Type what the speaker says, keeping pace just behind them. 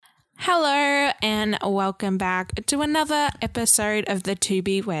Hello and welcome back to another episode of the To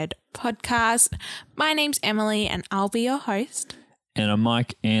Be Wed podcast. My name's Emily and I'll be your host. And I'm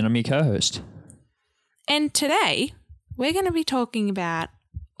Mike and I'm your co-host. And today we're going to be talking about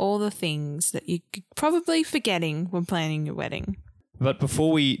all the things that you're probably forgetting when planning your wedding. But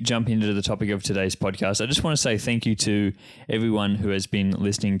before we jump into the topic of today's podcast, I just want to say thank you to everyone who has been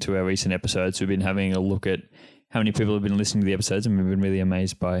listening to our recent episodes. We've been having a look at how many people have been listening to the episodes, and we've been really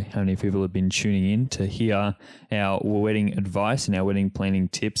amazed by how many people have been tuning in to hear our wedding advice and our wedding planning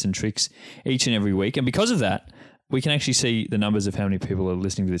tips and tricks each and every week. And because of that, we can actually see the numbers of how many people are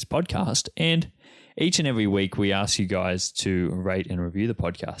listening to this podcast. And each and every week, we ask you guys to rate and review the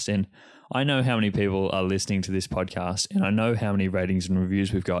podcast. And I know how many people are listening to this podcast, and I know how many ratings and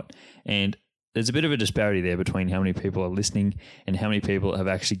reviews we've got. And there's a bit of a disparity there between how many people are listening and how many people have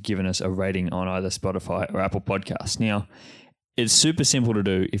actually given us a rating on either Spotify or Apple Podcasts. Now, it's super simple to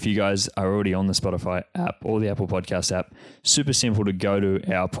do if you guys are already on the Spotify app or the Apple Podcast app. Super simple to go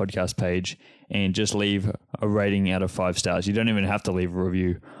to our podcast page and just leave a rating out of 5 stars. You don't even have to leave a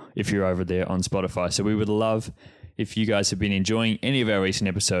review if you're over there on Spotify. So we would love if you guys have been enjoying any of our recent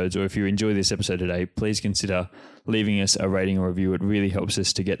episodes, or if you enjoy this episode today, please consider leaving us a rating or review. It really helps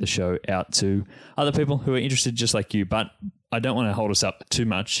us to get the show out to other people who are interested just like you. But I don't want to hold us up too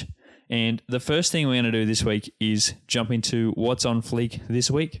much. And the first thing we're going to do this week is jump into what's on fleek this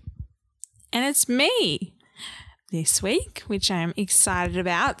week. And it's me this week, which I'm excited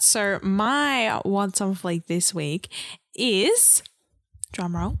about. So my what's on fleek this week is,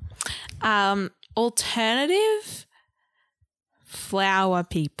 drumroll, alternative flower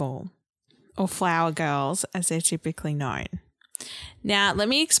people, or flower girls as they're typically known. Now, let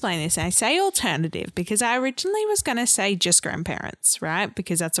me explain this. I say alternative because I originally was going to say just grandparents, right?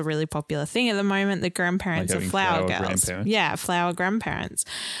 Because that's a really popular thing at the moment. The grandparents like are flower girls. Yeah, flower grandparents.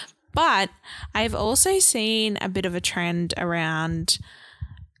 But I've also seen a bit of a trend around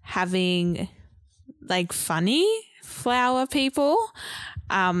having like funny flower people,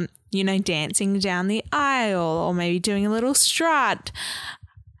 dancing down the aisle or maybe doing a little strut.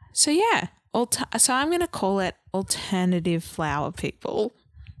 So yeah, so I'm going to call it alternative flower people.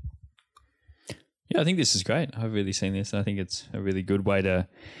 Yeah, I think this is great. I've really seen this. I think it's a really good way to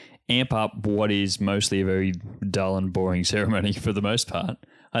amp up what is mostly a very dull and boring ceremony for the most part.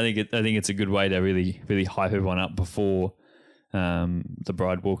 I think it's a good way to really, really hype everyone up before the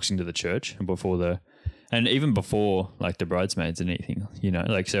bride walks into the church and even before like the bridesmaids and anything,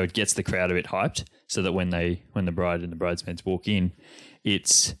 so it gets the crowd a bit hyped so that when the bride and the bridesmaids walk in,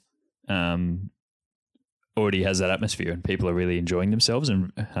 it's already has that atmosphere and people are really enjoying themselves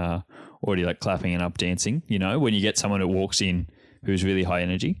and already like clapping and up dancing, when you get someone who walks in who's really high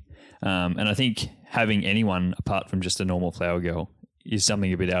energy. And I think having anyone apart from just a normal flower girl is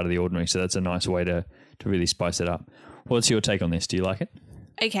something a bit out of the ordinary. So that's a nice way to really spice it up. What's your take on this? Do you like it?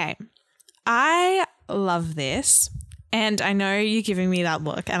 Okay. I love this, and I know you're giving me that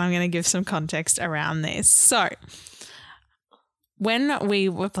look, and I'm going to give some context around this. So when we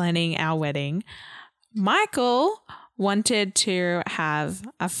were planning our wedding, Michael wanted to have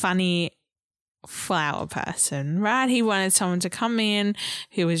a funny flower person, right? He wanted someone to come in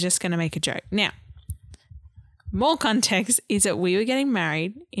who was just going to make a joke. Now, more context is that we were getting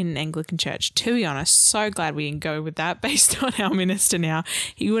married in an Anglican church. To be honest, so glad we didn't go with that based on our minister now.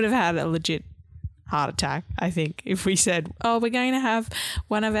 He would have had a legit heart attack, I think, if we said, oh, we're going to have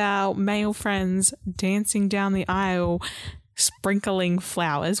one of our male friends dancing down the aisle sprinkling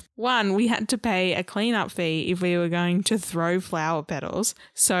flowers. One, we had to pay a cleanup fee if we were going to throw flower petals.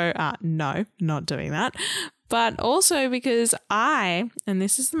 So no, not doing that. But also because and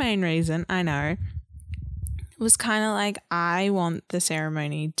this is the main reason, I know, was kind of like, I want the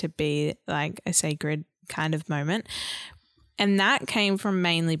ceremony to be like a sacred kind of moment. And that came from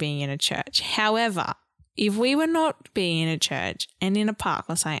mainly being in a church. However, if we were not being in a church and in a park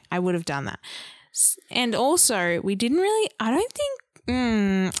or something, I would have done that. And also, we didn't really, I don't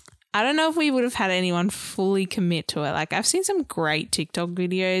know if we would have had anyone fully commit to it. Like, I've seen some great TikTok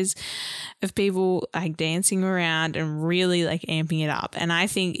videos of people like dancing around and really like amping it up. And I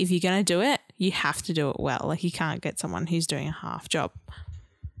think if you're going to do it, you have to do it well. Like, you can't get someone who's doing a half job.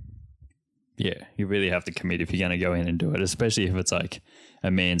 Yeah, you really have to commit if you're going to go in and do it, especially if it's like a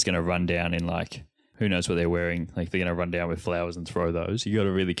man's going to run down in like, who knows what they're wearing. Like, they're going to run down with flowers and throw those. You got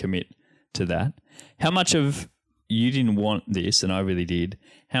to really commit to that. How much of you didn't want this, and I really did,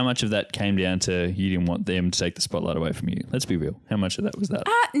 how much of that came down to you didn't want them to take the spotlight away from you? Let's be real. How much of that was that?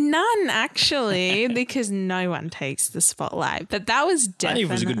 None, actually, because no one takes the spotlight. But that was definitely... I think if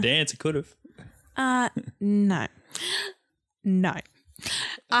it was a good dance, it could have. No.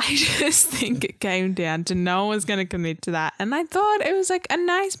 I just think it came down to no one was going to commit to that. And I thought it was like a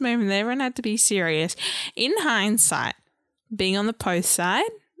nice moment there. Everyone had to be serious. In hindsight, being on the post side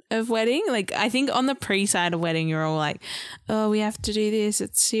of wedding, like I think on the pre side of wedding, you're all like, oh, we have to do this.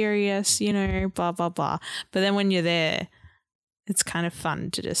 It's serious, you know, blah, blah, blah. But then when you're there, it's kind of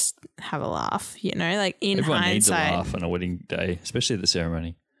fun to just have a laugh, you know, like in Everyone hindsight. needs a laugh on a wedding day, especially at the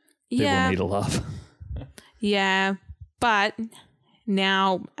ceremony. People need a laugh. Yeah. But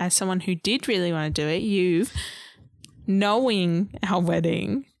now, as someone who did really want to do it, knowing our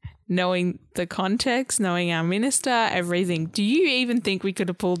wedding, knowing the context, knowing our minister, everything, do you even think we could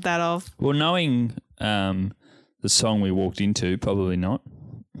have pulled that off? Well, knowing the song we walked into, probably not.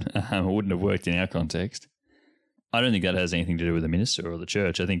 It wouldn't have worked in our context. I don't think that has anything to do with the minister or the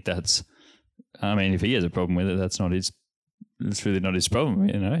church. I think if he has a problem with it, that's really not his problem.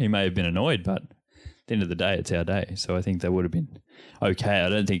 You know, he may have been annoyed, but at the end of the day, it's our day. So I think that would have been okay. I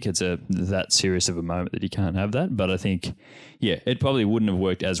don't think it's that serious of a moment that you can't have that. But I think, yeah, it probably wouldn't have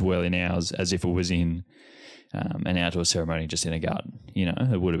worked as well in ours as if it was in an outdoor ceremony just in a garden. You know,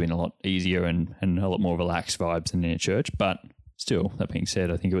 it would have been a lot easier and a lot more relaxed vibes than in a church. But still, that being said,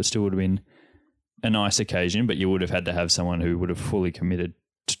 I think it still would have been a nice occasion, but you would have had to have someone who would have fully committed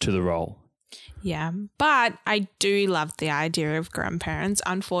to the role. Yeah, but I do love the idea of grandparents.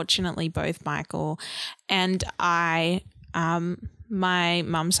 Unfortunately, both Michael and I, my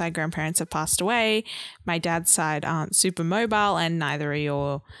mum's side grandparents have passed away. My dad's side aren't super mobile, and neither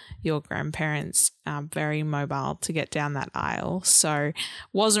are your grandparents very mobile to get down that aisle. So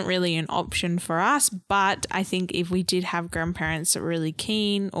wasn't really an option for us. But I think if we did have grandparents that were really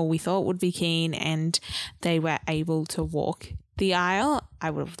keen, or we thought would be keen, and they were able to walk the aisle, I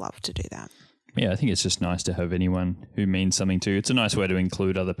would have loved to do that. Yeah, I think it's just nice to have anyone who means something to you. It's a nice way to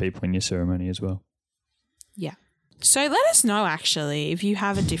include other people in your ceremony as well. Yeah. So let us know, actually, if you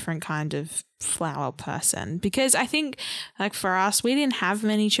have a different kind of flower person, because I think, like, for us, we didn't have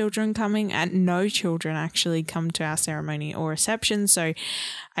many children coming, and no children actually come to our ceremony or reception. So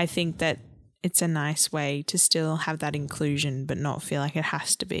I think that it's a nice way to still have that inclusion but not feel like it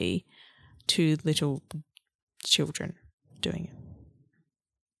has to be two little children doing it.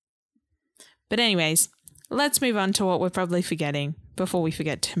 But anyways, let's move on to what we're probably forgetting before we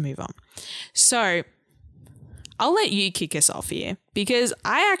forget to move on. So I'll let you kick us off here, because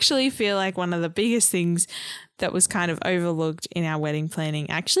I actually feel like one of the biggest things that was kind of overlooked in our wedding planning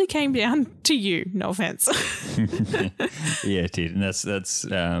actually came down to you. No offense. Yeah, it did. And that's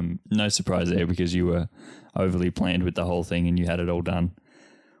no surprise there, because you were overly planned with the whole thing and you had it all done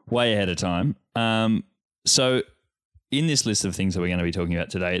way ahead of time. So in this list of things that we're going to be talking about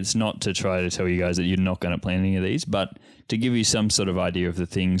today, it's not to try to tell you guys that you're not going to plan any of these, but to give you some sort of idea of the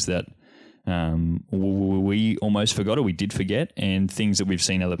things that we almost forgot, or we did forget, and things that we've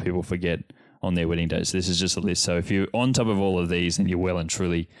seen other people forget on their wedding days. So this is just a list. So if you're on top of all of these, then you're well and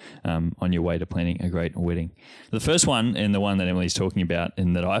truly on your way to planning a great wedding. The first one, and the one that Emily's talking about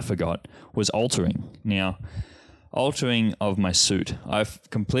and that I forgot, was altering. Now, altering of my suit. I've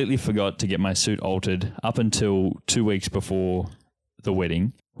completely forgot to get my suit altered up until 2 weeks before the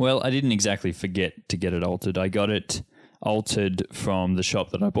wedding. Well, I didn't exactly forget to get it altered. I got it altered from the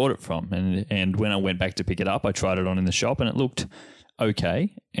shop that I bought it from. And when I went back to pick it up, I tried it on in the shop and it looked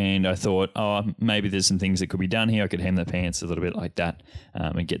okay. And I thought, maybe there's some things that could be done here. I could hem the pants a little bit like that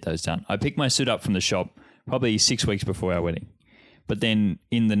and get those done. I picked my suit up from the shop probably 6 weeks before our wedding. But then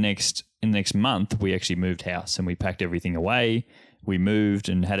in the next month, we actually moved house and we packed everything away. We moved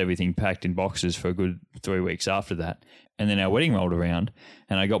and had everything packed in boxes for a good 3 weeks after that. And then our wedding rolled around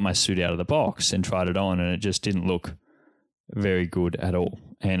and I got my suit out of the box and tried it on, and it just didn't look very good at all.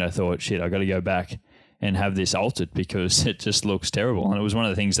 And I thought, shit, I got to go back and have this altered because it just looks terrible. And it was one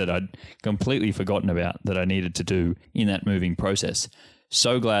of the things that I'd completely forgotten about that I needed to do in that moving process.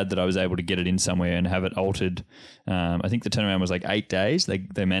 So glad that I was able to get it in somewhere and have it altered. I think the turnaround was like 8 days.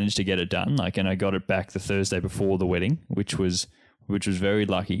 They managed to get it done. And I got it back the Thursday before the wedding, which was very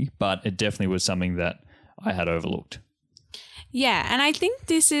lucky. But it definitely was something that I had overlooked. Yeah, and I think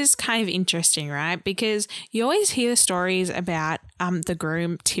this is kind of interesting, right? Because you always hear stories about the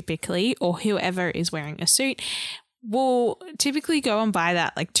groom typically, or whoever is wearing a suit, will typically go and buy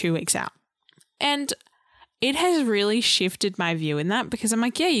that like 2 weeks out. And it has really shifted my view in that, because I'm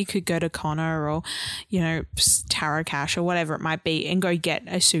like, yeah, you could go to Connor or, Tara Cash or whatever it might be and go get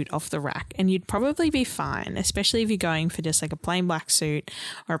a suit off the rack and you'd probably be fine, especially if you're going for just like a plain black suit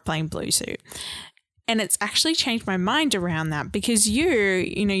or a plain blue suit. And it's actually changed my mind around that, because you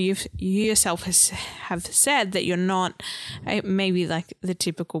yourself have said that you're not maybe like the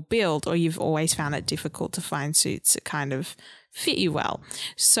typical build, or you've always found it difficult to find suits that kind of fit you well.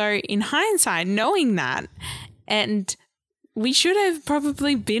 So in hindsight, knowing that, and we should have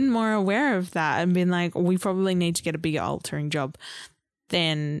probably been more aware of that and been like, we probably need to get a bigger altering job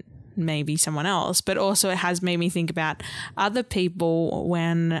than maybe someone else. But also it has made me think about other people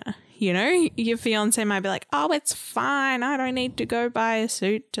when, you know, your fiance might be like, oh, it's fine, I don't need to go buy a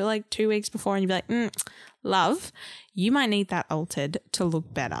suit till like 2 weeks before. And you'd be like, love, you might need that altered to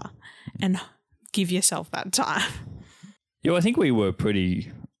look better, and give yourself that time. Yeah, I think we were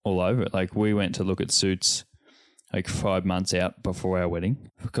pretty all over it. Like, we went to look at suits like 5 months out before our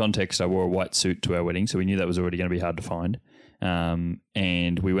wedding. For context, I wore a white suit to our wedding, so we knew that was already going to be hard to find.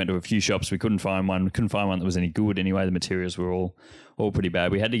 And we went to a few shops. We couldn't find one. We couldn't find one that was any good anyway. The materials were all pretty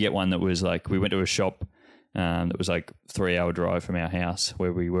bad. We had to get one that was like, we went to a shop that was like 3-hour drive from our house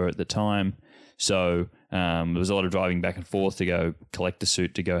where we were at the time. So there was a lot of driving back and forth to go collect the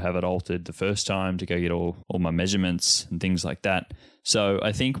suit, to go have it altered the first time, to go get all my measurements and things like that. So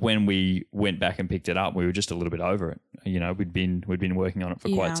I think when we went back and picked it up, we were just a little bit over it. You know, we'd been working on it for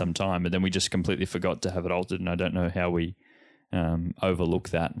quite some time, but then we just completely forgot to have it altered, and I don't know how we overlook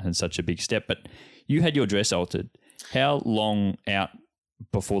that and such a big step. But you had your dress altered. How long out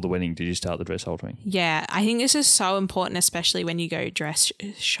before the wedding did you start the dress altering? Yeah, I think this is so important, especially when you go dress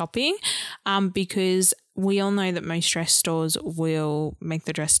shopping, because we all know that most dress stores will make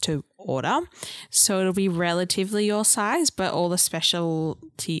the dress to order. So it'll be relatively your size, but all the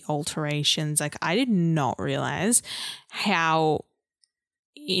specialty alterations, like I did not realize how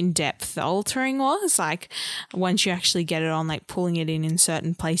in-depth the altering was. Like once you actually get it on, like pulling it in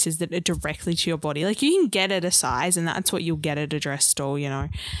certain places that are directly to your body, like you can get it a size, and that's what you'll get at a dress store, you know,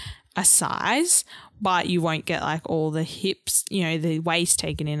 a size, but you won't get like all the hips, you know, the waist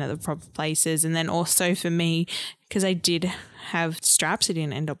taken in at the proper places. And then also for me, because I did have straps, I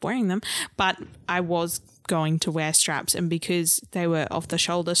didn't end up wearing them, but I was going to wear straps, and because they were off the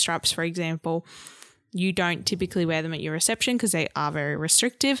shoulder straps, for example, you don't typically wear them at your reception because they are very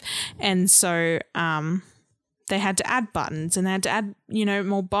restrictive. And so they had to add buttons, and they had to add, you know,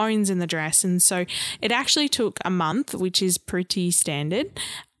 more bones in the dress. And so it actually took a month, which is pretty standard.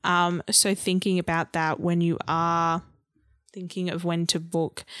 So thinking about that when you are thinking of when to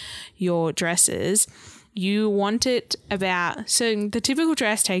book your dresses, you want it about, so the typical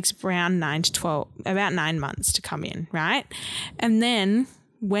dress takes around 9 months to come in, right? And then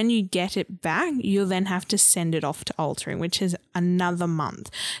when you get it back, you'll then have to send it off to altering, which is another month.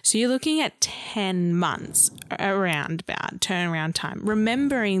 So you're looking at 10 months around about turnaround time.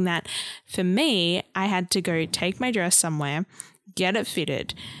 Remembering that for me, I had to go take my dress somewhere, get it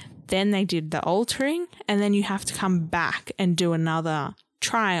fitted, then they did the altering, and then you have to come back and do another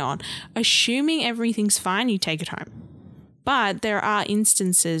try on. Assuming everything's fine, you take it home. But there are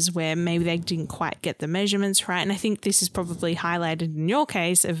instances where maybe they didn't quite get the measurements right. And I think this is probably highlighted in your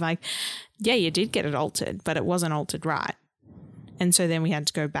case of like, yeah, you did get it altered, but it wasn't altered right. And so then we had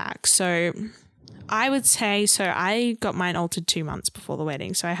to go back. So I would say, so I got mine altered 2 months before the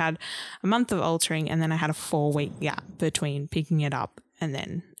wedding. So I had a month of altering, and then I had a 4-week gap between picking it up and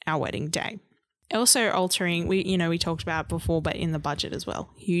then our wedding day. Also altering, we talked about it before, but in the budget as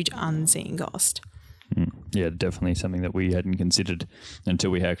well. Huge unseen cost. Yeah, definitely something that we hadn't considered until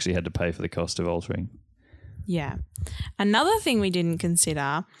we actually had to pay for the cost of altering. Yeah. Another thing we didn't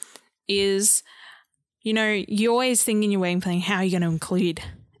consider is, you know, you always think in your wedding planning, how are you going to include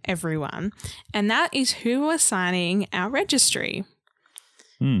everyone? And that is who we're signing our registry.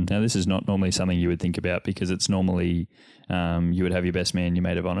 Now, this is not normally something you would think about, because it's normally you would have your best man, your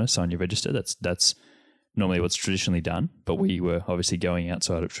maid of honour, sign your register. That's normally what's traditionally done, but we were obviously going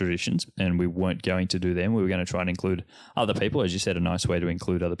outside of traditions, and we weren't going to do them. We were going to try and include other people, as you said, a nice way to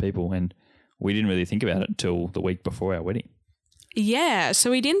include other people, and we didn't really think about it until the week before our wedding. Yeah,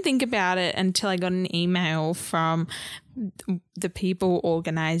 so we didn't think about it until I got an email from the people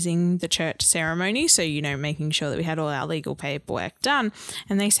organising the church ceremony, so, you know, making sure that we had all our legal paperwork done,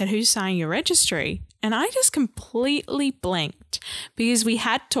 and they said, who's signing your registry? And I just completely blanked, because we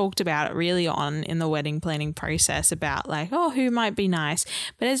had talked about it really on in the wedding planning process about like, oh, who might be nice.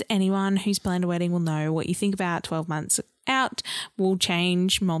 But as anyone who's planned a wedding will know, what you think about 12 months out will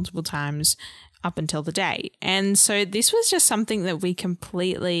change multiple times up until the day. And so this was just something that we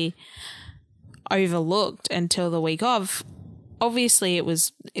completely overlooked until the week of. Obviously it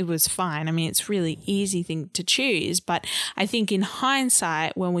was fine. I mean, it's really easy thing to choose, but I think in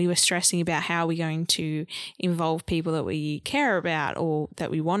hindsight, when we were stressing about how we're going to involve people that we care about or that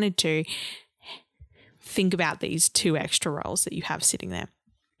we wanted to, think about these 2 extra roles that you have sitting there.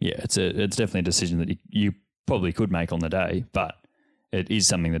 Yeah, it's definitely a decision that you probably could make on the day, but it is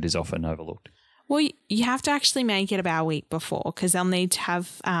something that is often overlooked. Well, you have to actually make it about a week before, because they'll need to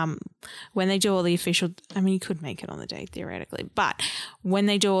have, when they do all the official, you could make it on the day theoretically, but when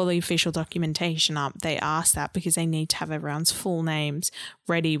they do all the official documentation up, they ask that because they need to have everyone's full names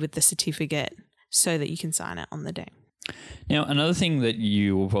ready with the certificate so that you can sign it on the day. Now, another thing that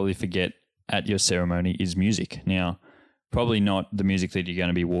you will probably forget at your ceremony is music. Now, probably not the music that you're going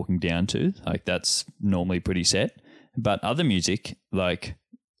to be walking down to, like that's normally pretty set, but other music, like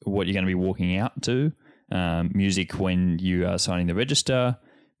what you're going to be walking out to, music when you are signing the register,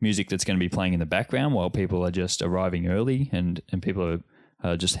 music that's going to be playing in the background while people are just arriving early and people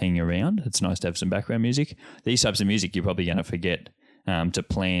are just hanging around. It's nice to have some background music. These types of music you're probably going to forget to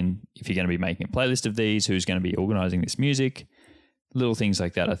plan if you're going to be making a playlist of these, who's going to be organising this music, little things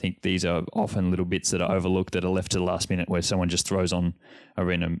like that. I think these are often little bits that are overlooked that are left to the last minute where someone just throws on a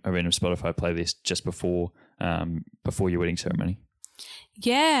random Spotify playlist just before your wedding ceremony.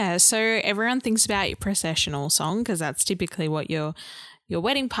 Yeah, so everyone thinks about your processional song because that's typically what your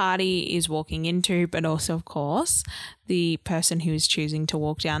wedding party is walking into, but also, of course, the person who is choosing to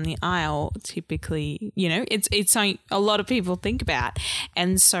walk down the aisle typically, it's something a lot of people think about.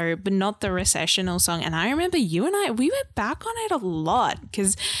 And so, but not the recessional song. And I remember you and I, we went back on it a lot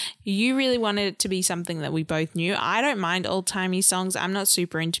because you really wanted it to be something that we both knew. I don't mind old-timey songs. I'm not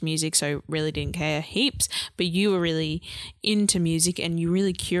super into music, so really didn't care heaps. But you were really into music and you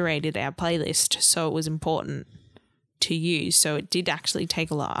really curated our playlist, so it was important to use. So it did actually take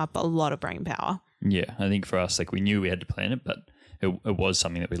a lot of brain power. Yeah, I think for us, like we knew we had to plan it, but it was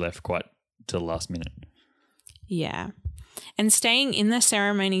something that we left quite to the last minute. Yeah. And staying in the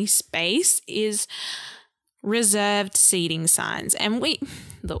ceremony space is reserved seating signs. And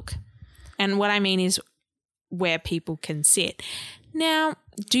and what I mean is where people can sit. Now,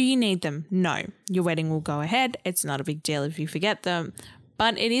 do you need them? No. Your wedding will go ahead. It's not a big deal if you forget them.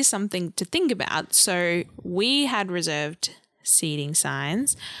 But it is something to think about. So we had reserved seating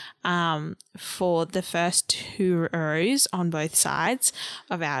signs for the first 2 rows on both sides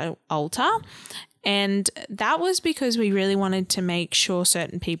of our altar. And that was because we really wanted to make sure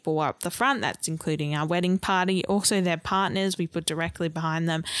certain people were up the front. That's including our wedding party, also their partners we put directly behind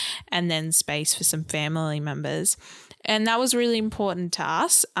them, and then space for some family members. And that was really important to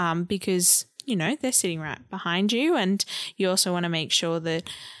us because they're sitting right behind you, and you also want to make sure that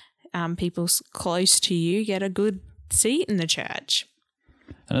people close to you get a good seat in the church.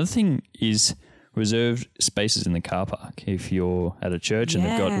 Another thing is reserved spaces in the car park. If you're at a church and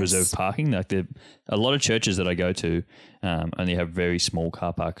they've got reserved parking, like a lot of churches that I go to only have very small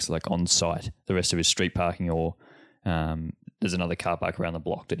car parks like on site. The rest of it is street parking or there's another car park around the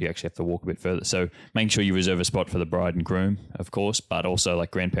block that you actually have to walk a bit further. So making sure you reserve a spot for the bride and groom, of course, but also like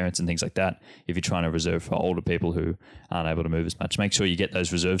grandparents and things like that. If you're trying to reserve for older people who aren't able to move as much, make sure you get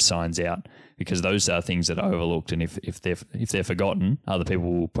those reserve signs out because those are things that are overlooked. And if they're forgotten, other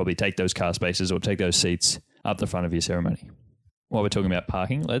people will probably take those car spaces or take those seats up the front of your ceremony. While we're talking about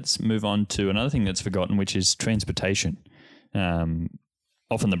parking, let's move on to another thing that's forgotten, which is transportation. Often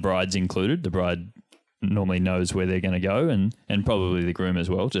the bride's included. The bride normally knows where they're going to go and probably the groom as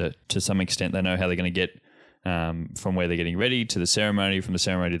well. To some extent, they know how they're going to get from where they're getting ready to the ceremony, from the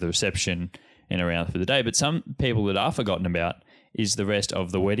ceremony to the reception and around through the day. But some people that are forgotten about is the rest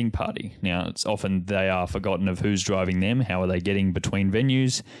of the wedding party. Now, it's often they are forgotten of who's driving them, how are they getting between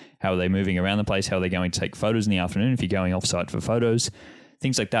venues, how are they moving around the place, how are they going to take photos in the afternoon if you're going off-site for photos.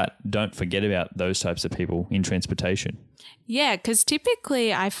 Things like that. Don't forget about those types of people in transportation. Yeah, because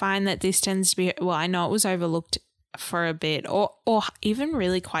typically I find that this tends to be, I know it was overlooked for a bit or even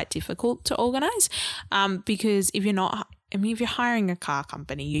really quite difficult to organise because if you're hiring a car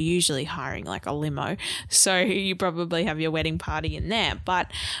company, you're usually hiring like a limo. So you probably have your wedding party in there.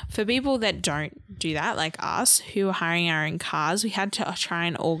 But for people that don't do that, like us, who are hiring our own cars, we had to try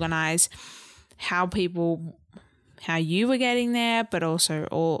and organise how you were getting there, but also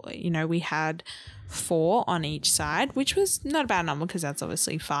we had 4 on each side, which was not a bad number because that's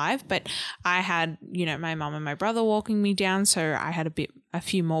obviously 5. But I had, my mum and my brother walking me down, so I had a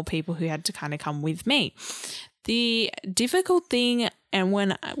few more people who had to kind of come with me. The difficult thing, and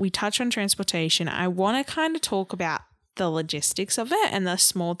when we touch on transportation, I want to kind of talk about the logistics of it and the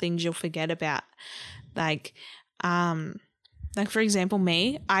small things you'll forget about, like for example,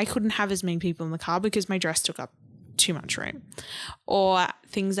 me, I couldn't have as many people in the car because my dress took up too much room, or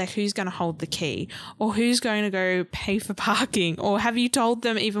things like who's going to hold the key, or who's going to go pay for parking, or have you told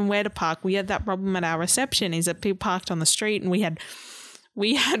them even where to park? We had that problem at our reception, is that people parked on the street, and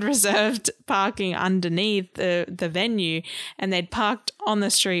we had reserved parking underneath the venue, and they'd parked on the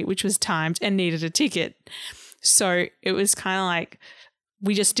street, which was timed and needed a ticket. So it was kind of like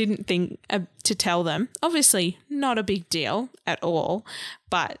we just didn't think to tell them. Obviously, not a big deal at all,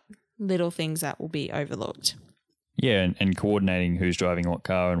 but little things that will be overlooked. Yeah, and coordinating who's driving what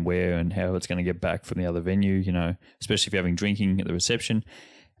car and where and how it's going to get back from the other venue, you know, especially if you're having drinking at the reception.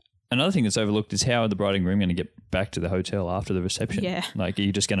 Another thing that's overlooked is how are the bride and groom going to get back to the hotel after the reception? Yeah. Like, are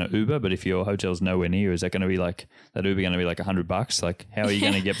you just going to Uber? But if your hotel's nowhere near, is that going to be like, that Uber going to be like $100? Like, how are you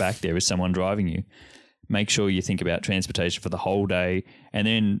going to get back there? Is someone driving you? Make sure you think about transportation for the whole day. And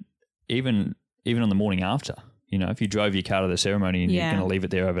then even on the morning after, you know, if you drove your car to the ceremony and you're going to leave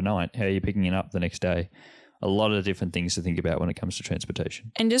it there overnight, how are you picking it up the next day? A lot of different things to think about when it comes to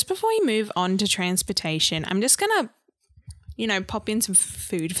transportation. And just before we move on to transportation, I'm just going to, you know, pop in some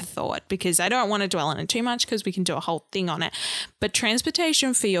food for thought because I don't want to dwell on it too much because we can do a whole thing on it. But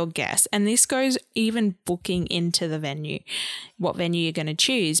transportation for your guests, and this goes even booking into the venue, what venue you're going to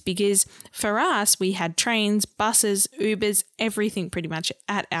choose, because for us, we had trains, buses, Ubers, everything pretty much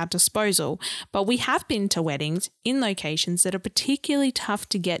at our disposal. But we have been to weddings in locations that are particularly tough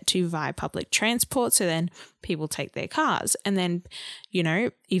to get to via public transport. So then people take their cars. And then, you know,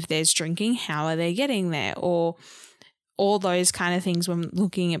 if there's drinking, how are they getting there? Or all those kind of things when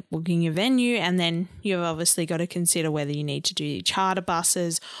looking at booking a venue. And then you've obviously got to consider whether you need to do charter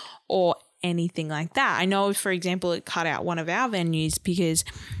buses or anything like that. I know, for example, it cut out one of our venues because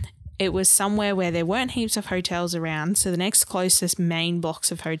it was somewhere where there weren't heaps of hotels around. So the next closest main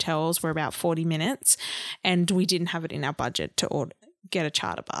blocks of hotels were about 40 minutes and we didn't have it in our budget to get a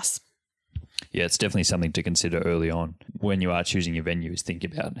charter bus. Yeah, it's definitely something to consider early on when you are choosing your venues. Think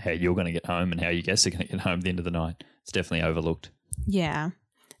about how you're going to get home and how your guests are going to get home at the end of the night. It's definitely overlooked. Yeah.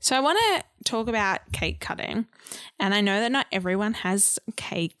 So I want to talk about cake cutting. And I know that not everyone has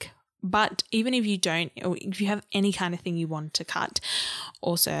cake, but even if you don't, or if you have any kind of thing you want to cut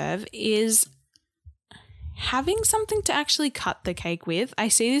or serve, is having something to actually cut the cake with. I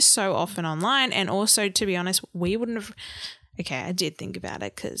see this so often online. And also, to be honest, we wouldn't have... Okay, I did think about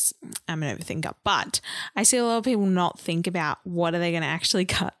it because I'm an overthinker, but I see a lot of people not think about what are they going to actually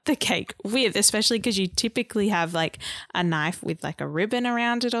cut the cake with, especially because you typically have like a knife with like a ribbon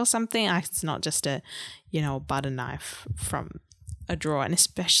around it or something. It's not just a, you know, a butter knife from a drawer, and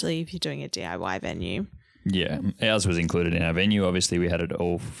especially if you're doing a DIY venue. Yeah, ours was included in our venue. Obviously, we had it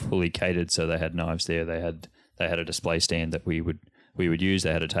all fully catered, so they had knives there. They had a display stand that we would use.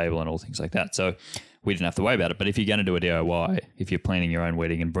 They had a table and all things like that. So we didn't have to worry about it. But if you're going to do a DIY, if you're planning your own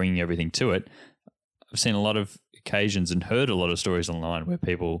wedding and bringing everything to it, I've seen a lot of occasions and heard a lot of stories online where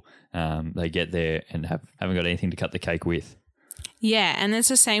people, they get there and haven't got anything to cut the cake with. Yeah, and it's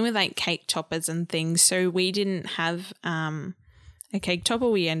the same with like cake toppers and things. So we didn't have a cake topper.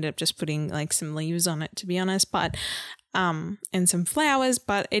 We ended up just putting like some leaves on it, to be honest, but and some flowers.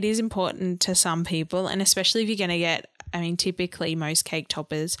 But it is important to some people, and especially if you're going to get, I mean, typically most cake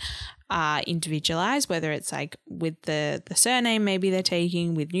toppers are individualized, whether it's like with the surname maybe they're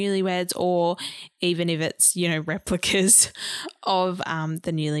taking with newlyweds, or even if it's, you know, replicas of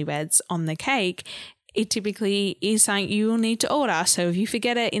the newlyweds on the cake. It typically is something you will need to order. So if you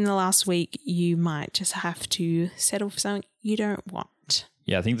forget it in the last week, you might just have to settle for something you don't want.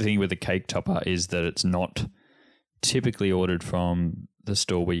 Yeah, I think the thing with the cake topper is that it's not typically ordered from the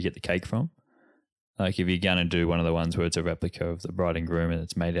store where you get the cake from. Like if you're going to do one of the ones where it's a replica of the bride and groom and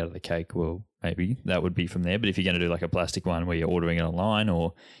it's made out of the cake, well, maybe that would be from there. But if you're going to do like a plastic one where you're ordering it online,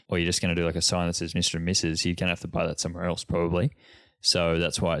 or you're just going to do like a sign that says Mr. and Mrs., you're going to have to buy that somewhere else probably. So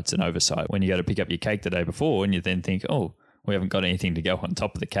that's why it's an oversight. When you go to pick up your cake the day before and you then think, oh, we haven't got anything to go on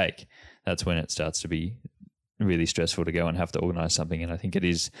top of the cake, that's when it starts to be really stressful to go and have to organise something. And I think it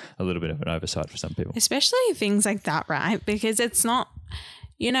is a little bit of an oversight for some people. Especially things like that, right? Because it's not,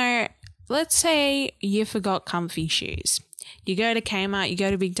 you know, let's say you forgot comfy shoes. You go to Kmart, you go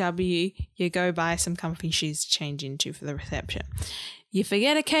to Big W, you go buy some comfy shoes to change into for the reception. You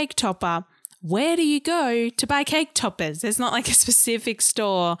forget a cake topper. Where do you go to buy cake toppers? There's not like a specific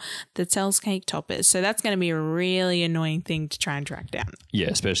store that sells cake toppers. So that's going to be a really annoying thing to try and track down. Yeah,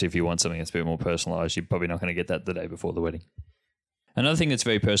 especially if you want something that's a bit more personalised. You're probably not going to get that the day before the wedding. Another thing that's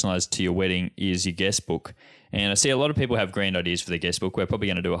very personalised to your wedding is your guest book. And I see a lot of people have grand ideas for their guest book. We're probably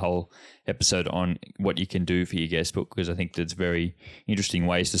going to do a whole episode on what you can do for your guest book, because I think there's very interesting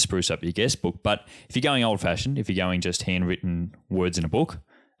ways to spruce up your guest book. But if you're going old-fashioned, if you're going just handwritten words in a book,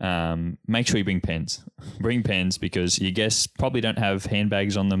 make sure you bring pens. Bring pens, because your guests probably don't have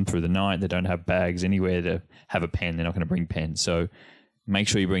handbags on them through the night. They don't have bags anywhere to have a pen. They're not going to bring pens. So make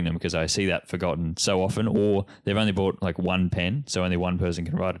sure you bring them, because I see that forgotten so often, or they've only bought like one pen, so only one person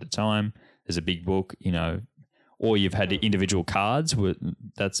can write at a time. There's a big book, you know, or you've had individual cards.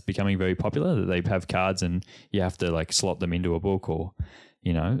 That's becoming very popular, that they have cards and you have to like slot them into a book, or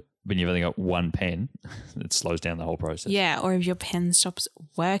you know, when you've only got one pen, it slows down the whole process. Yeah, or if your pen stops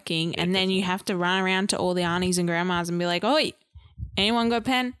working and then you have to run around to all the aunties and grandmas and be like, "Oi, anyone got a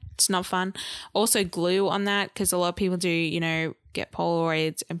pen?" It's not fun. Also glue on that, because a lot of people do, you know, get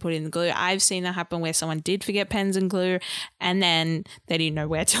Polaroids and put in the glue. I've seen that happen where someone did forget pens and glue and then they didn't know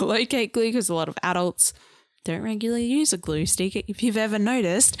where to locate glue, because a lot of adults don't regularly use a glue stick, if you've ever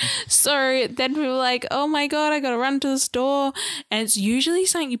noticed. So then we were like, oh my God, I got to run to the store. And it's usually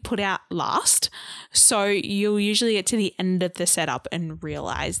something you put out last. So you'll usually get to the end of the setup and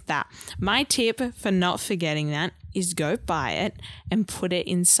realize that. My tip for not forgetting that is go buy it and put it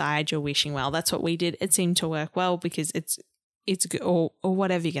inside your wishing well. That's what we did. It seemed to work well because it's good, or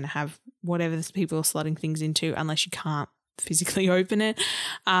whatever you're going to have, whatever the people are slotting things into, unless you can't physically open it.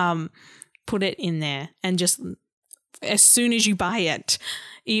 Put it in there, and just as soon as you buy it,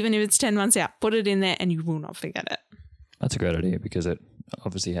 even if it's 10 months out, put it in there and you will not forget it. That's a great idea, because it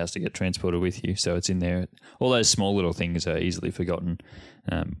obviously has to get transported with you. So it's in there. All those small little things are easily forgotten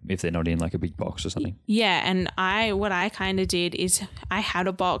if they're not in like a big box or something. Yeah. And what I kind of did is I had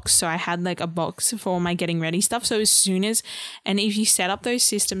a box. So I had like a box for my getting ready stuff. So as soon as, and if you set up those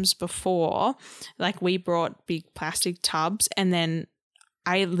systems before, like we brought big plastic tubs, and then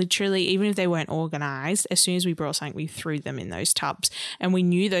I literally, even if they weren't organized, as soon as we brought something, we threw them in those tubs. And we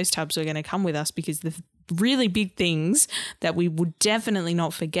knew those tubs were going to come with us, because the really big things that we would definitely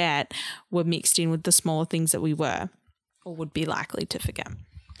not forget were mixed in with the smaller things that we were or would be likely to forget.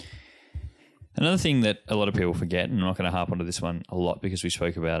 Another thing that a lot of people forget, and I'm not going to harp onto this one a lot because we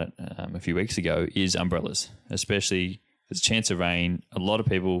spoke about it a few weeks ago, is umbrellas, especially if there's a chance of rain. A lot of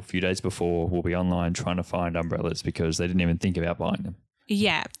people a few days before will be online trying to find umbrellas because they didn't even think about buying them.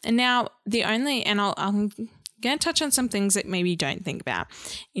 Yeah. And now I'm going to touch on some things that maybe you don't think about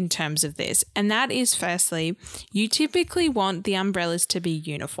in terms of this. And that is, firstly, you typically want the umbrellas to be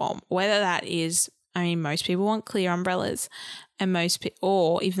uniform, whether that is, most people want clear umbrellas, and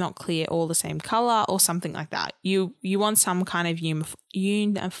or if not clear, all the same color or something like that. You want some kind of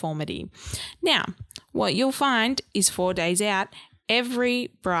uniformity. Now, what you'll find is 4 days out,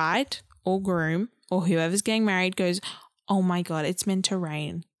 every bride or groom or whoever's getting married goes, oh my God, it's meant to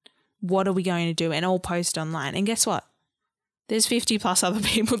rain. What are we going to do? And all post online. And guess what? There's 50 plus other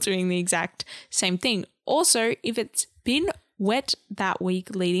people doing the exact same thing. Also, if it's been wet that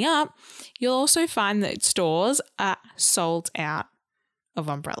week leading up, you'll also find that stores are sold out of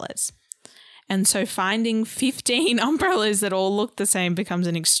umbrellas. And so finding 15 umbrellas that all look the same becomes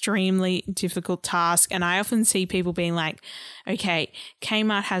an extremely difficult task. And I often see people being like, okay,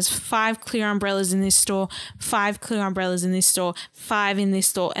 Kmart has 5 clear umbrellas in this store, 5 clear umbrellas in this store, 5 in this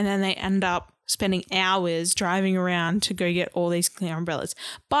store. And then they end up spending hours driving around to go get all these clear umbrellas.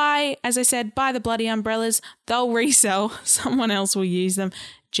 Buy the bloody umbrellas. They'll resell. Someone else will use them.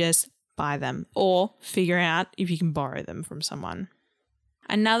 Just buy them, or figure out if you can borrow them from someone.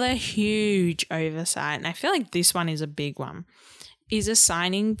 Another huge oversight, and I feel like this one is a big one, is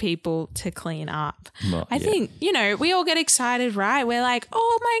assigning people to clean up. I think, we all get excited, right? We're like,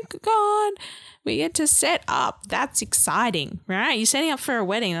 oh my God, we get to set up. That's exciting, right? You're setting up for a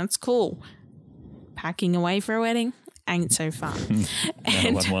wedding. That's cool. Packing away for a wedding ain't so fun.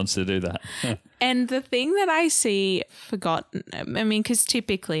 No one wants to do that. And the thing that I see forgotten, because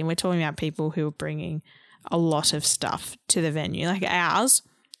typically, and we're talking about people who are bringing a lot of stuff to the venue, like ours,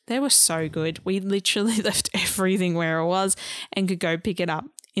 they were so good. We literally left everything where it was and could go pick it up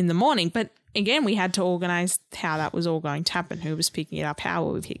in the morning. But again, we had to organize how that was all going to happen, who was picking it up, how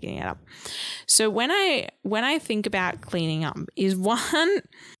were we picking it up. So when I think about cleaning up, is one,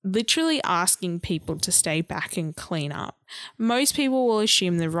 literally asking people to stay back and clean up. Most people will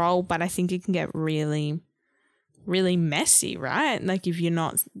assume the role, but I think it can get really, really messy, right? Like if you're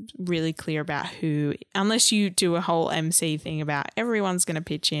not really clear about who, unless you do a whole MC thing about everyone's going to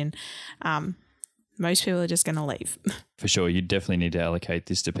pitch in, most people are just going to leave. For sure. You definitely need to allocate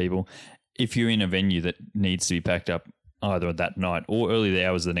this to people. If you're in a venue that needs to be packed up either that night or early the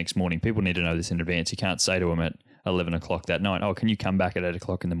hours of the next morning, people need to know this in advance. You can't say to them at 11 o'clock that night, oh, can you come back at 8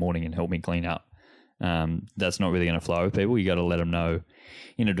 o'clock in the morning and help me clean up? That's not really going to flow with people. You got to let them know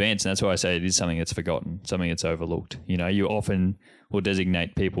in advance. And that's why I say it is something that's forgotten, something that's overlooked. You often will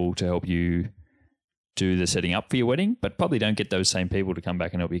designate people to help you do the setting up for your wedding, but probably don't get those same people to come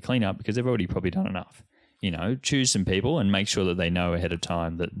back and help you clean up because they've already probably done enough. Choose some people and make sure that they know ahead of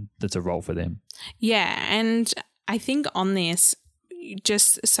time that that's a role for them. Yeah. And I think on this,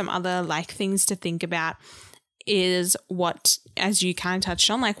 just some other things to think about is what, as you kind of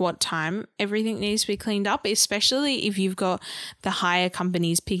touched on, what time everything needs to be cleaned up, especially if you've got the hire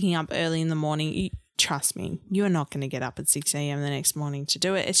companies picking up early in the morning. trust me, you're not going to get up at 6 a.m. the next morning to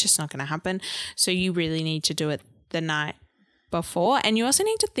do it. It's just not going to happen. So you really need to do it the night before. And you also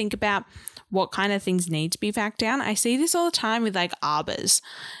need to think about what kind of things need to be packed down. I see this all the time with like arbors.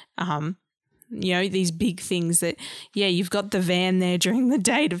 These big things that, you've got the van there during the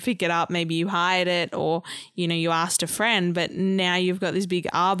day to pick it up. Maybe you hired it or, you asked a friend, but now you've got this big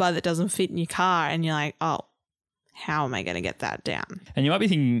arbor that doesn't fit in your car and you're like, oh, how am I going to get that down? And you might be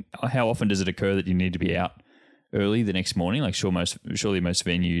thinking, how often does it occur that you need to be out early the next morning? Like surely most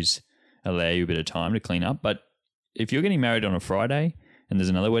venues allow you a bit of time to clean up. But if you're getting married on a Friday and there's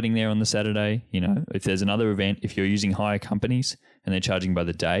another wedding there on the Saturday, if there's another event, if you're using hire companies and they're charging by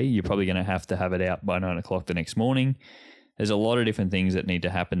the day, you're probably going to have it out by 9 o'clock the next morning. There's a lot of different things that need to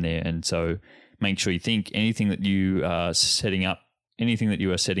happen there. And so make sure you think anything that you are setting up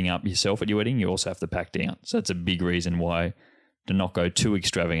yourself at your wedding, you also have to pack down. So that's a big reason why to not go too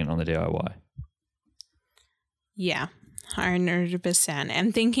extravagant on the DIY. Yeah, 100%.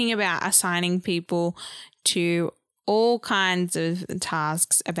 And thinking about assigning people to all kinds of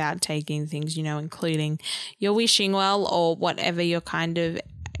tasks about taking things, including your wishing well or whatever your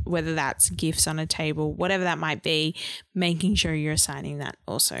whether that's gifts on a table, whatever that might be, making sure you're assigning that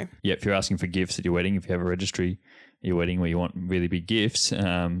also. Yeah, if you're asking for gifts at your wedding, if you have a registry at your wedding where you want really big gifts,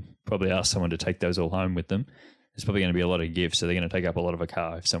 probably ask someone to take those all home with them. There's probably going to be a lot of gifts, so they're going to take up a lot of a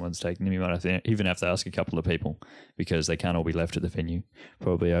car if someone's taking them. You might even have to ask a couple of people because they can't all be left at the venue,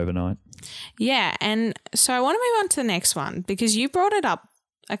 probably overnight. Yeah, and so I want to move on to the next one because you brought it up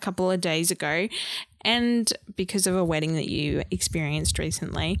a couple of days ago and because of a wedding that you experienced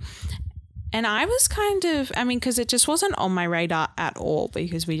recently. And I was because it just wasn't on my radar at all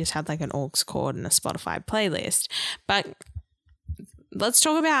because we just had like an aux cord and a Spotify playlist. But let's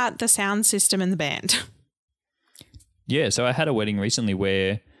talk about the sound system and the band. Yeah, so I had a wedding recently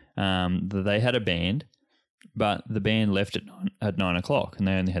where they had a band, but the band left at 9 o'clock and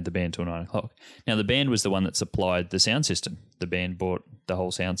they only had the band till 9 o'clock. Now, the band was the one that supplied the sound system. The band bought the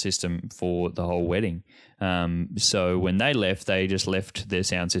whole sound system for the whole wedding. So when they left, they just left their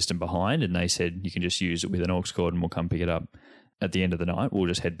sound system behind and they said, you can just use it with an aux cord and we'll come pick it up at the end of the night. We'll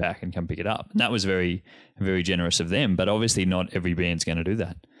just head back and come pick it up. And that was very, very generous of them, but obviously not every band's going to do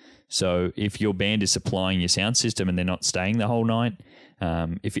that. So if your band is supplying your sound system and they're not staying the whole night,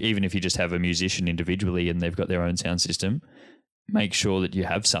 even if you just have a musician individually and they've got their own sound system, make sure that you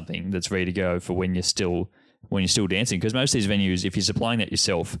have something that's ready to go for when you're still dancing. Because most of these venues, if you're supplying that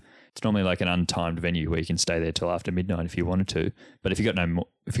yourself, it's normally like an untimed venue where you can stay there till after midnight if you wanted to. But if you got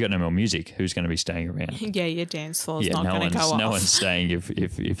no more music, who's going to be staying around? Yeah, your dance floor's not going to go off. No one's staying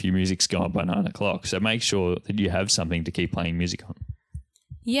if your music's gone by 9 o'clock. So make sure that you have something to keep playing music on.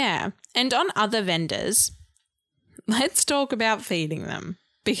 Yeah. And on other vendors, let's talk about feeding them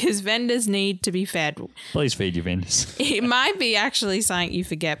because vendors need to be fed. Please feed your vendors. It might be actually something you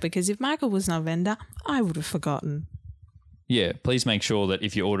forget because if Michael was not a vendor, I would have forgotten. Yeah, please make sure that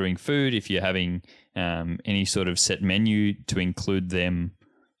if you're ordering food, if you're having any sort of set menu, to include them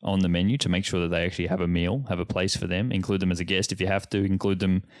on the menu to make sure that they actually have a meal, have a place for them. Include them as a guest if you have to. Include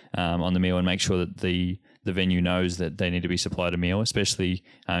them on the meal and make sure that the venue knows that they need to be supplied a meal, especially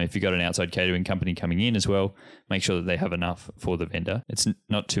if you've got an outside catering company coming in as well. Make sure that they have enough for the vendor. It's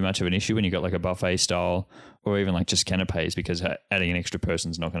not too much of an issue when you've got like a buffet style or even like just canapes because adding an extra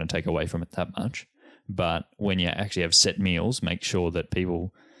person is not going to take away from it that much. But when you actually have set meals, make sure that they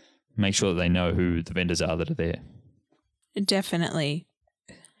know who the vendors are that are there. Definitely.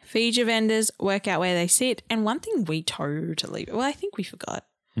 Feed your vendors, work out where they sit. And one thing I think we forgot.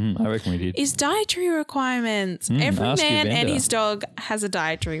 I reckon we did. Is dietary requirements. Every man and his dog has a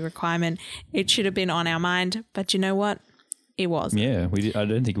dietary requirement. It should have been on our mind, but you know what? It wasn't. Yeah, we did. I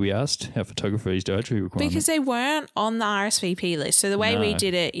don't think we asked our photographer his dietary requirement. Because they weren't on the RSVP list. So the way we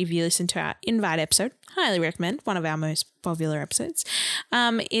did it, if you listen to our invite episode, highly recommend, one of our most popular episodes,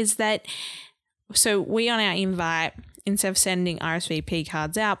 is that, so we on our invite, instead of sending RSVP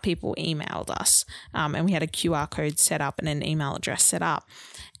cards out, people emailed us and we had a QR code set up and an email address set up.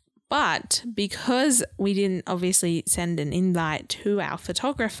 But because we didn't obviously send an invite to our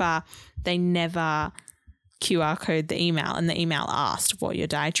photographer, they never QR code the email and the email asked what your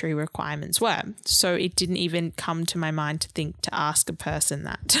dietary requirements were. So it didn't even come to my mind to think to ask a person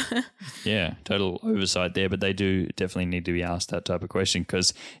that. Yeah, total oversight there, but they do definitely need to be asked that type of question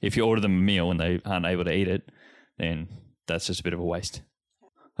because if you order them a meal and they aren't able to eat it, then that's just a bit of a waste.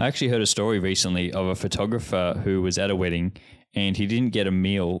 I actually heard a story recently of a photographer who was at a wedding and he didn't get a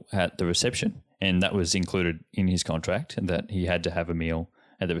meal at the reception, and that was included in his contract and that he had to have a meal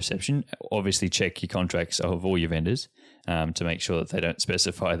at the reception. Obviously, check your contracts of all your vendors to make sure that they don't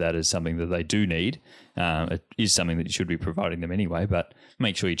specify that as something that they do need. It is something that you should be providing them anyway, but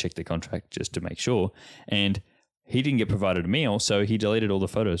make sure you check the contract just to make sure. And he didn't get provided a meal, so he deleted all the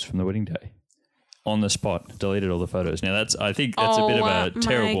photos from the wedding day. On the spot, deleted all the photos. Now, I think that's a bit of a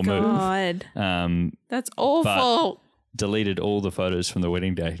terrible move. That's awful. Deleted all the photos from the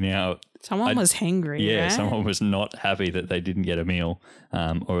wedding day. Now, someone was hangry. Yeah, right? Someone was not happy that they didn't get a meal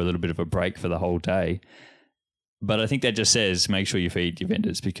or a little bit of a break for the whole day. But I think that just says make sure you feed your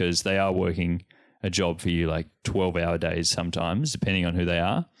vendors because they are working a job for you like 12-hour days sometimes, depending on who they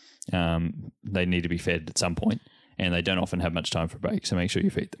are. They need to be fed at some point. And they don't often have much time for a break, so make sure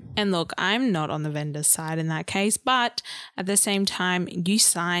you feed them. And look, I'm not on the vendor's side in that case, but at the same time, you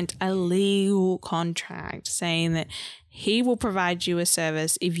signed a legal contract saying that he will provide you a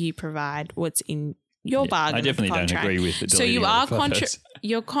service if you provide what's in your bargain. I definitely don't agree with the So you are photos.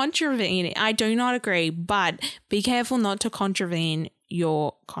 You're contravening. I do not agree, but be careful not to contravene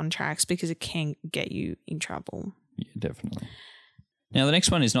your contracts because it can get you in trouble. Yeah, definitely. Now, the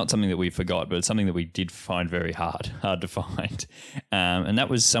next one is not something that we forgot, but it's something that we did find very hard to find. And that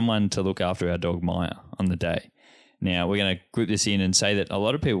was someone to look after our dog Maya on the day. Now, we're going to group this in and say that a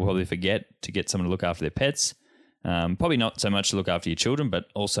lot of people probably forget to get someone to look after their pets. Probably not so much to look after your children, but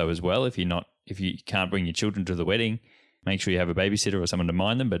also as well, if you can't bring your children to the wedding, make sure you have a babysitter or someone to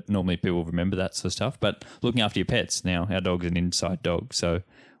mind them. But normally people remember that sort of stuff. But looking after your pets. Now, our dog's an inside dog, so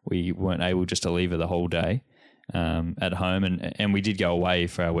we weren't able just to leave her the whole day. At home and we did go away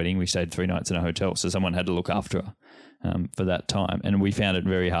for our wedding. We stayed 3 nights in a hotel, so someone had to look after her for that time, and we found it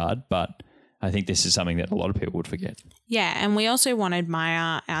very hard, but I think this is something that a lot of people would forget. Yeah, and we also wanted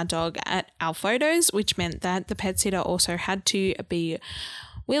Maya, our dog, at our photos, which meant that the pet sitter also had to be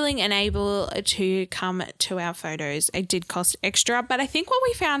willing and able to come to our photos. It did cost extra, but I think what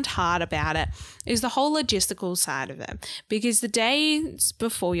we found hard about it is the whole logistical side of it, because the days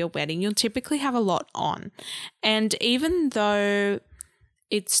before your wedding, you'll typically have a lot on. And even though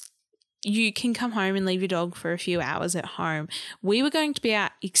you can come home and leave your dog for a few hours at home, we were going to be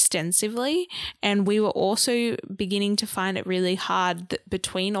out extensively, and we were also beginning to find it really hard that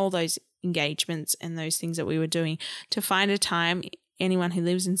between all those engagements and those things that we were doing to find a time. Anyone who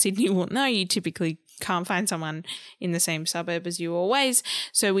lives in Sydney will know you typically can't find someone in the same suburb as you always.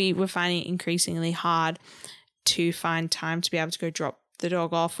 So we were finding it increasingly hard to find time to be able to go drop the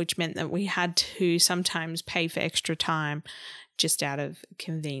dog off, which meant that we had to sometimes pay for extra time just out of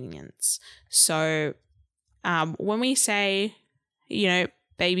convenience. So when we say,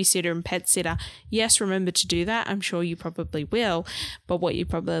 babysitter and pet sitter, yes, remember to do that. I'm sure you probably will. But what you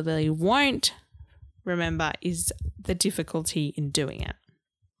probably won't remember is the difficulty in doing it.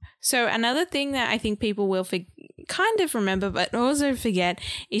 So another thing that I think people will kind of remember but also forget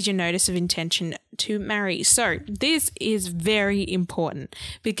is your notice of intention to marry. So this is very important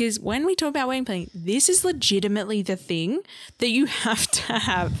because when we talk about wedding planning, this is legitimately the thing that you have to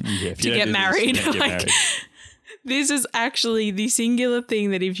have to get married. This is actually the singular thing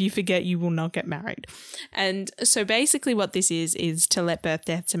that if you forget, you will not get married. And so basically what this is to let birth,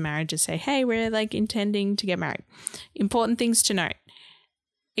 deaths and marriages say, hey, we're intending to get married. Important things to note.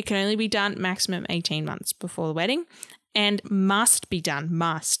 It can only be done maximum 18 months before the wedding and must be done,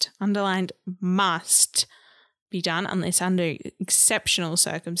 underlined must be done unless under exceptional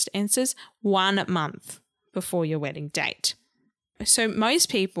circumstances, 1 month before your wedding date. So most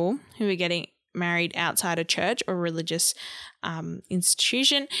people who are getting married outside a church or religious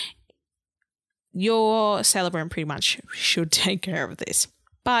institution, your celebrant pretty much should take care of this.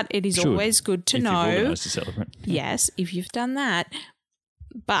 But it is always good to know. If you've organised a celebrant. Yes, if you've done that.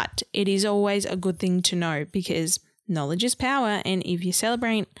 But it is always a good thing to know because knowledge is power. And if your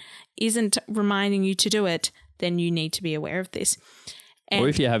celebrant isn't reminding you to do it, then you need to be aware of this. Or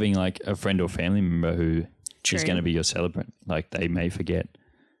if you're having a friend or family member who is going to be your celebrant, they may forget.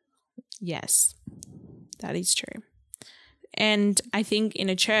 Yes, that is true. And I think in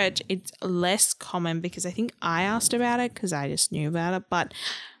a church, it's less common because I think I asked about it because I just knew about it, but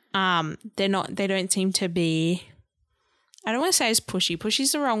they don't seem to be, I don't want to say it's pushy.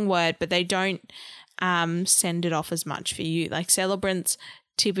 Pushy's the wrong word, but they don't send it off as much for you. Celebrants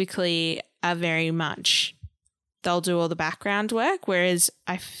typically are very much, they'll do all the background work, whereas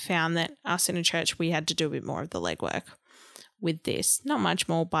I found that us in a church, we had to do a bit more of the legwork with this. Not much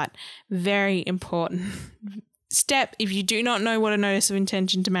more, but very important step. If you do not know what a notice of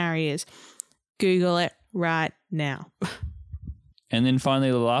intention to marry is, Google it right now. And then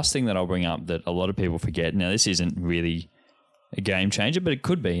finally, the last thing that I'll bring up that a lot of people forget. Now, this isn't really a game changer, but it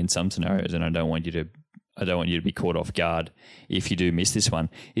could be in some scenarios, and I don't want you to I don't want you to be caught off guard if you do miss this one,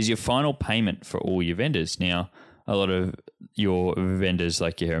 is your final payment for all your vendors. Now, a lot of your vendors,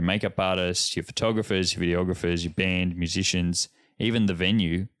 like your makeup artists, your photographers, your videographers, your band, musicians, even the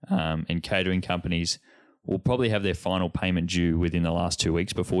venue and catering companies will probably have their final payment due within the last 2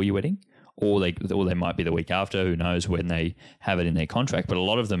 weeks before your wedding, or they might be the week after. Who knows when they have it in their contract? But a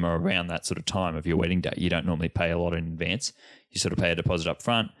lot of them are around that sort of time of your wedding day. You don't normally pay a lot in advance. You sort of pay a deposit up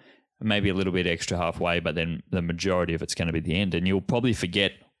front, maybe a little bit extra halfway, but then the majority of it's going to be the end. And you'll probably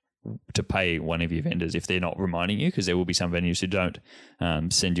forget to pay one of your vendors if they're not reminding you, because there will be some venues who don't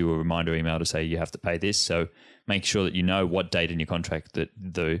send you a reminder email to say you have to pay this. So make sure that you know what date in your contract that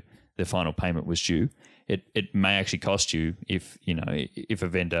the final payment was due. It may actually cost you if a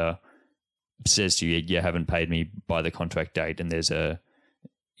vendor says to you, you haven't paid me by the contract date, and there's an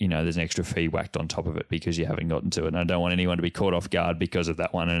extra fee whacked on top of it because you haven't gotten to it. And I don't want anyone to be caught off guard because of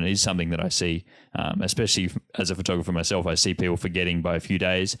that one. And it is something that I see, especially as a photographer myself, I see people forgetting by a few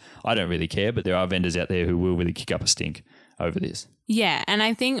days. I don't really care, but there are vendors out there who will really kick up a stink over this. Yeah, and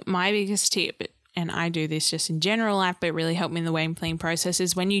I think my biggest tip, and I do this just in general life, but it really helped me in the wedding planning process,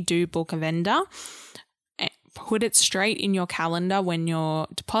 is when you do book a vendor, put it straight in your calendar when your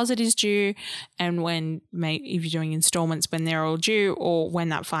deposit is due, and if you're doing installments, when they're all due, or when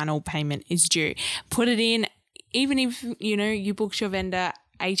that final payment is due. Put it in, even if you booked your vendor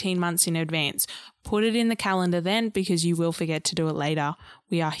 18 months in advance. Put it in the calendar then, because you will forget to do it later.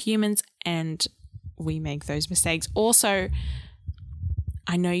 We are humans and we make those mistakes. Also,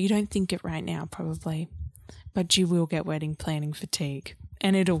 I know you don't think it right now probably, but you will get wedding planning fatigue.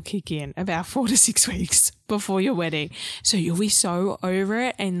 And it'll kick in about 4 to 6 weeks before your wedding. So you'll be so over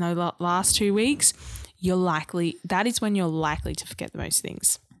it in the last 2 weeks. That is when you're likely to forget the most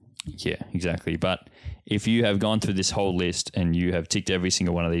things. Yeah, exactly. But if you have gone through this whole list and you have ticked every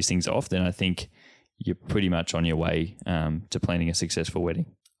single one of these things off, then I think you're pretty much on your way to planning a successful wedding.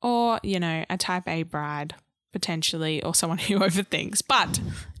 Or, a type A bride, potentially, or someone who overthinks. But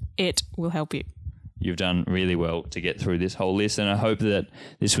it will help you. You've done really well to get through this whole list, and I hope that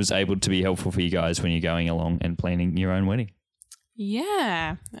this was able to be helpful for you guys when you're going along and planning your own wedding.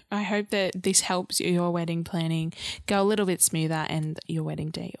 Yeah, I hope that this helps your wedding planning go a little bit smoother, and your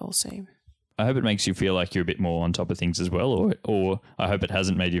wedding day also. I hope it makes you feel like you're a bit more on top of things as well, or I hope it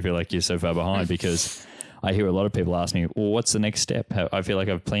hasn't made you feel like you're so far behind, because I hear a lot of people ask me, well, what's the next step? I feel like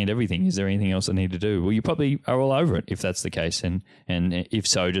I've planned everything. Is there anything else I need to do? Well, you probably are all over it if that's the case. And if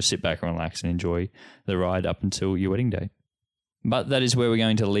so, just sit back and relax and enjoy the ride up until your wedding day. But that is where we're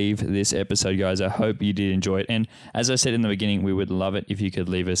going to leave this episode, guys. I hope you did enjoy it. And as I said in the beginning, we would love it if you could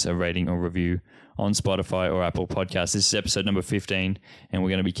leave us a rating or review on Spotify or Apple Podcasts. This is episode number 15, and we're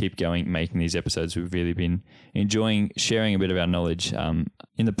going to keep going making these episodes. We've really been enjoying sharing a bit of our knowledge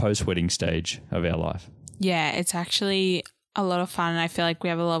in the post-wedding stage of our life. Yeah, it's actually a lot of fun. I feel like we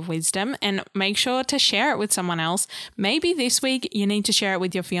have a lot of wisdom, and make sure to share it with someone else. Maybe this week you need to share it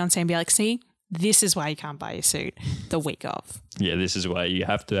with your fiance and be like, see, this is why you can't buy a suit the week of. Yeah, this is why you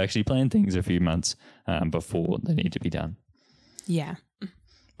have to actually plan things a few months before they need to be done. Yeah.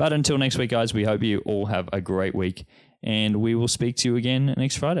 But until next week, guys, we hope you all have a great week, and we will speak to you again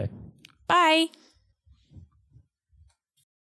next Friday. Bye.